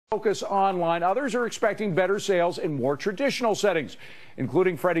Focus online. Others are expecting better sales in more traditional settings,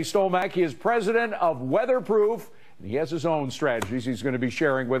 including Freddie Stollmack. He is president of Weatherproof. He has his own strategies he's going to be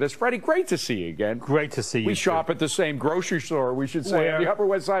sharing with us. Freddie, great to see you again. Great to see you. We shop at the same grocery store, we should say, on the Upper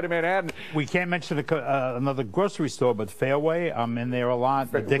West Side of Manhattan. We can't mention another grocery store, but Fairway. I'm in there a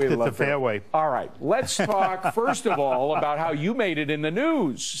lot, addicted to Fairway. All right, let's talk first of all about how you made it in the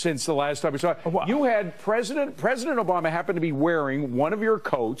news since the last time we saw you. You had President Obama happened to be wearing one of your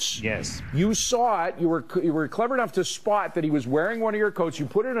coats. Yes. You saw it. You were clever enough to spot that he was wearing one of your coats. You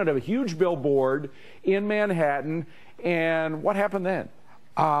put it on a huge billboard in Manhattan. And what happened then?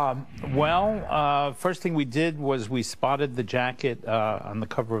 First thing we did was we spotted the jacket on the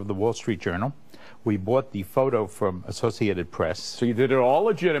cover of the Wall Street Journal. We bought the photo from Associated Press. So you did it all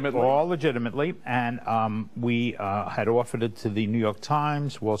legitimately? All legitimately. And we had offered it to the New York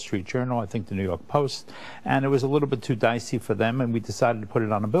Times, Wall Street Journal, I think the New York Post. And it was a little bit too dicey for them, and we decided to put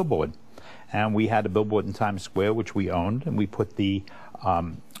it on a billboard. And we had a billboard in Times Square, which we owned, and we put the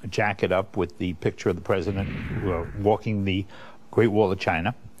jacket up with the picture of the president walking the Great Wall of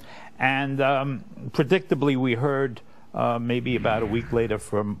China. And predictably, we heard maybe about a week later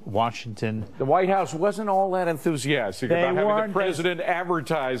from Washington. The White House wasn't all that enthusiastic about having the president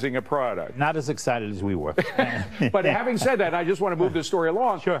advertising a product. Not as excited as we were. But having said that, I just want to move this story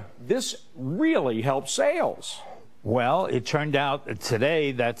along. Sure. This really helped sales. Well, it turned out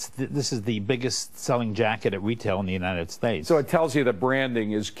today this is the biggest selling jacket at retail in the United States. So it tells you that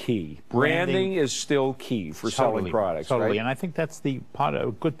branding is key. Branding is still key for selling products, totally. Right? And I think that's a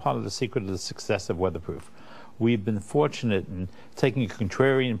good part of the secret of the success of Weatherproof. We've been fortunate in taking a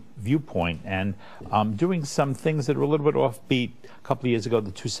contrarian viewpoint and doing some things that are a little bit offbeat. A couple of years ago,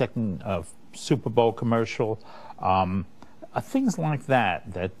 the 2-second Super Bowl commercial. Things like that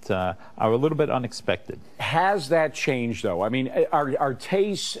are a little bit unexpected. Has that changed, though? I mean, our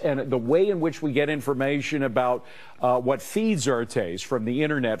tastes and the way in which we get information about what feeds our taste from the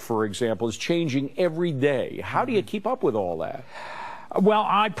internet, for example, is changing every day. How do you keep up with all that? Well,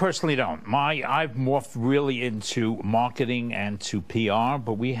 I personally don't. I've morphed really into marketing and to PR,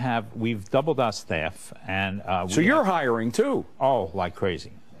 but we've doubled our staff, and so you're hiring too? Oh, like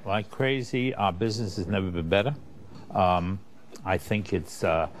crazy, like crazy. Our business has never been better. I think it's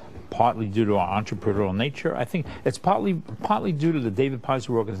partly due to our entrepreneurial nature. I think it's partly due to the David Pizer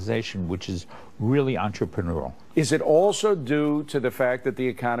organization, which is really entrepreneurial. Is it also due to the fact that the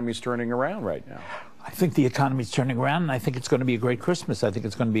economy is turning around right now? I think the economy is turning around, and I think it's going to be a great Christmas. I think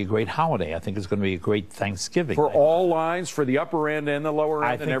it's going to be a great holiday. I think it's going to be a great Thanksgiving. For all lines, for the upper end and the lower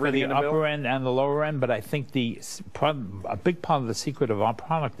end, and everything in the middle? I think for the upper end and the lower end, but I think a big part of the secret of our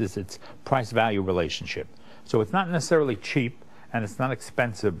product is its price-value relationship. So it's not necessarily cheap, and it's not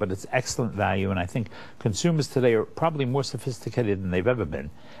expensive, but it's excellent value, and I think consumers today are probably more sophisticated than they've ever been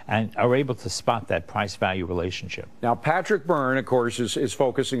and are able to spot that price-value relationship. Now, Patrick Byrne, of course, is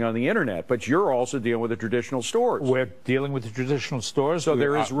focusing on the internet, but you're also dealing with the traditional stores. We're dealing with the traditional stores. So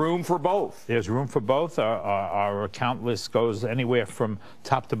there is room for both. There's room for both. Our account list goes anywhere from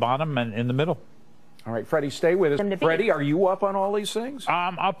top to bottom and in the middle. All right, Freddie, stay with us. Freddie, are you up on all these things?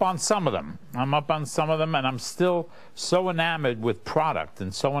 I'm up on some of them. I'm up on some of them, and I'm still so enamored with product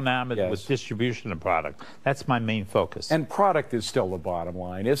and so enamored with distribution of product. That's my main focus. And product is still the bottom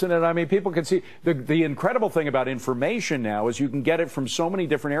line, isn't it? I mean, people can see the incredible thing about information now is you can get it from so many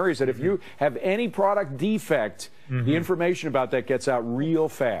different areas that if you have any product defect, the information about that gets out real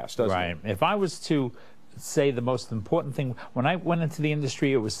fast, doesn't it? Right. If I was to say the most important thing, when I went into the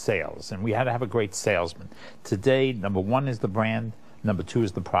industry, it was sales, and we had to have a great salesman. Today, number one is the brand, number two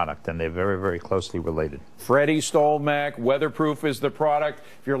is the product, and they're very, very closely related. Freddie Stollmack, Weatherproof is the product.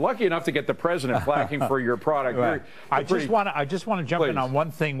 If you're lucky enough to get the president flacking for your product, right. I just want to jump in on one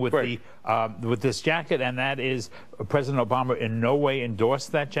thing with with this jacket, and that is President Obama in no way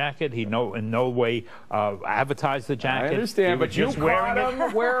endorsed that jacket. He in no way advertised the jacket. I understand, but you caught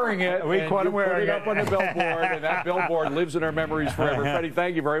him wearing it. We caught him wearing it. Put it up on the billboard, and that billboard lives in our memories forever. Freddie,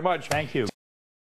 thank you very much. Thank you.